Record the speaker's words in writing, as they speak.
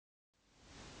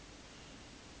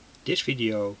This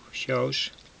video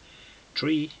shows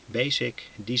 3 basic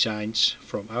designs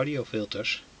from audio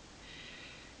filters.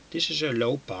 This is a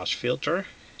low pass filter.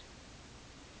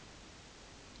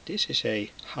 This is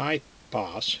a high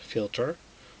pass filter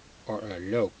or a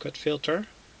low cut filter.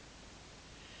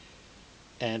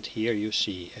 And here you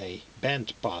see a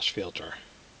band pass filter.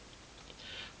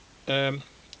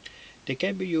 They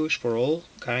can be used for all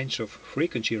kinds of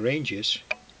frequency ranges,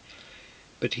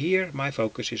 but here my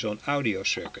focus is on audio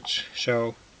circuits,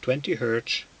 so 20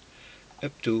 Hz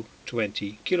up to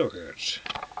 20 kHz.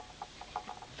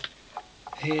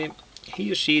 Here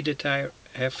you see that I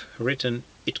have written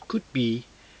it could be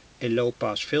a low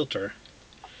pass filter,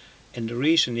 and the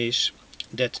reason is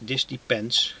that this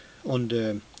depends on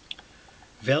the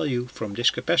value from this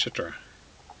capacitor.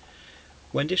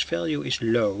 When this value is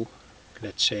low,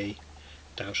 let's say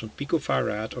 1000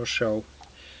 picofarad or so,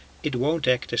 it won't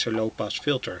act as a low pass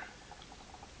filter.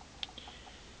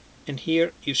 And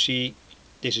here you see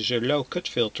this is a low cut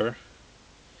filter,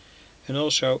 and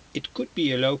also it could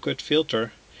be a low cut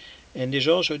filter, and this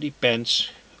also depends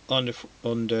on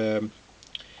the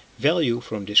value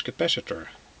from this capacitor.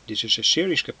 This is a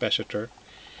series capacitor,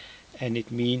 and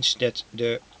it means that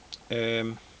the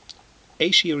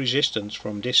AC resistance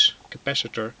from this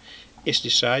capacitor is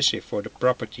decisive for the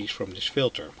properties from this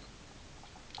filter.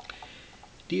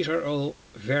 These are all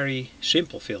very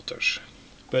simple filters,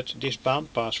 but this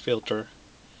bandpass filter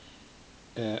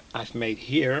I've made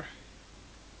here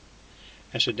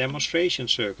as a demonstration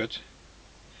circuit,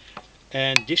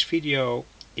 and this video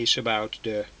is about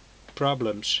the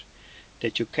problems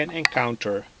that you can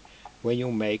encounter when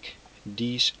you make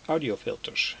these audio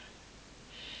filters.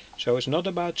 So it's not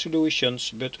about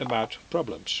solutions, but about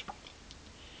problems.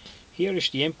 Here is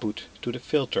the input to the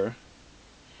filter,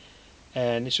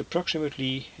 and it's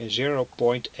approximately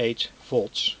 0.8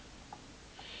 volts.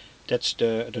 That's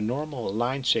the normal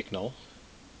line signal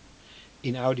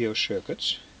in audio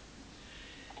circuits.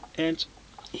 And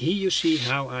here you see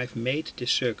how I've made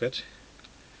this circuit.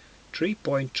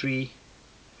 3.3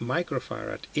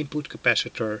 microfarad input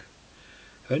capacitor,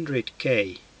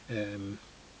 100K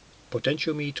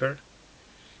potentiometer,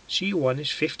 C1 is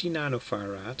 50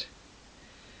 nanofarad,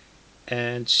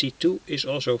 and C2 is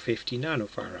also 50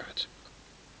 nanofarad.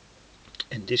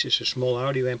 And this is a small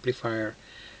audio amplifier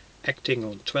acting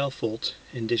on 12 volt,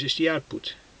 and this is the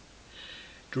output.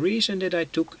 The reason that I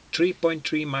took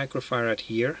 3.3 microfarad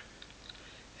here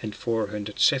and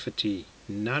 470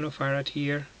 nanofarad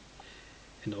here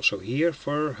and also here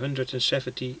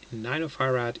 470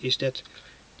 nanofarad is that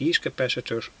these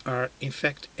capacitors are in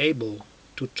fact able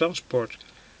to transport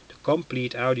the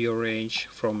complete audio range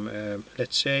from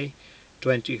let's say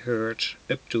 20 Hz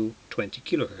up to 20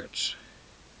 kHz.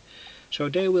 So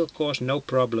they will cause no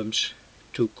problems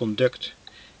to conduct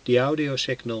the audio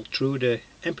signal through the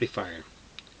amplifier.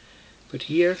 But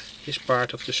here, this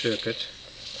part of the circuit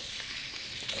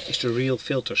is the real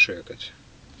filter circuit.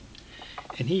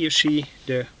 And here you see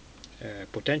the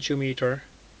potentiometer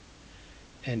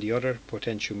and the other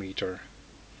potentiometer.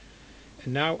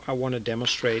 And now I want to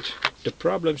demonstrate the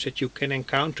problems that you can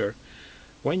encounter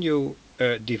when you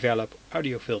develop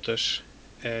audio filters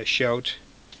showed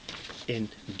in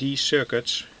these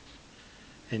circuits.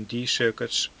 And these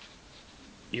circuits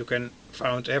you can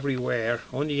find everywhere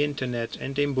on the internet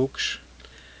and in books.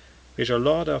 There's a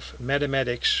lot of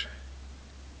mathematics,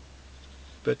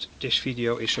 but this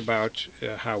video is about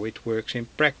how it works in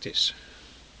practice.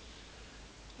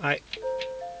 I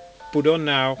put on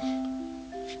now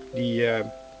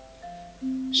the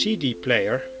CD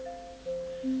player,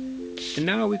 and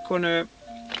now we're gonna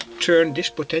turn this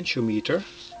potentiometer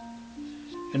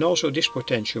and also this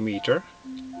potentiometer,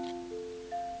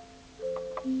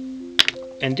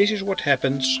 and this is what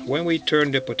happens when we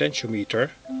turn the potentiometer.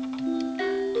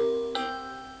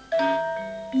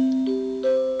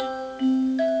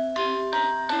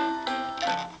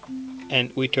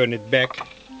 And we turn it back.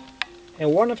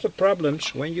 And one of the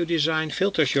problems when you design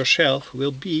filters yourself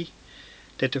will be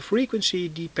that the frequency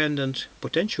dependent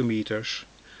potentiometers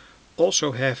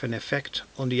also have an effect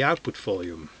on the output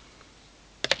volume.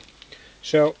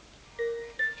 So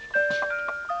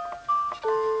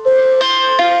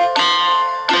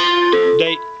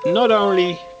they not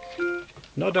only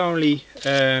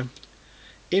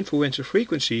influence the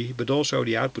frequency but also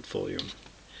the output volume.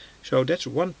 So that's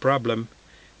one problem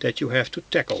that you have to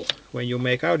tackle when you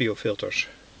make audio filters.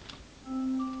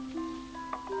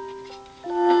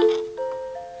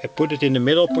 I put it in the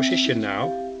middle position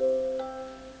now,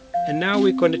 and now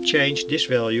we're going to change this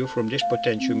value from this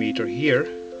potentiometer here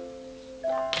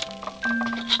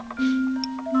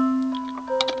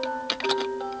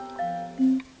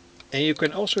And you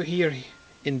can also hear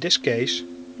in this case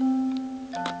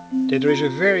that there is a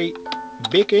very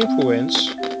big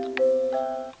influence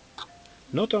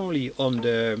not only on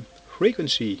the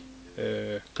frequency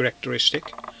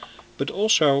characteristic, but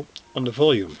also on the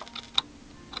volume.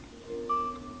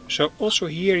 So also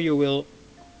here you will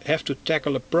have to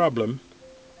tackle a problem,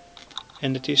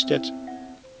 and it is that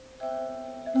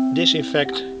this in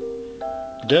fact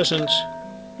doesn't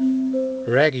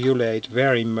regulate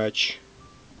very much,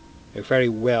 very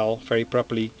well, very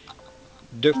properly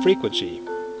the frequency.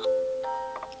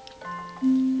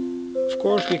 Of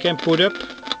course we can put up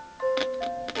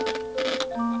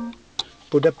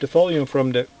the volume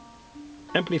from the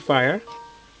amplifier,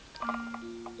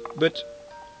 but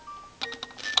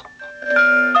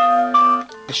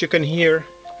as you can hear,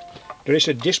 there is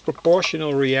a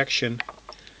disproportional reaction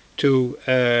to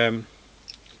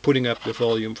putting up the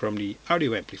volume from the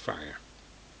audio amplifier.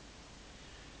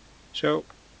 So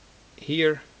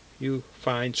here you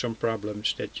find some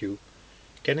problems that you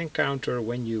can encounter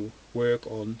when you work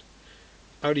on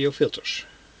audio filters.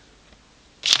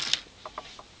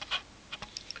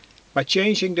 By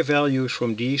changing the values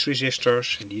from these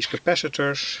resistors and these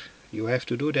capacitors, you have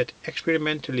to do that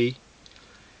experimentally,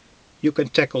 you can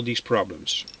tackle these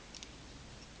problems.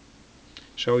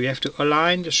 So you have to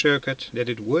align the circuit that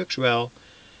it works well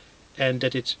and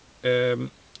that it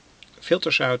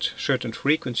filters out certain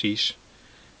frequencies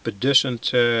but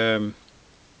doesn't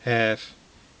have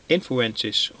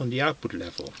influences on the output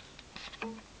level.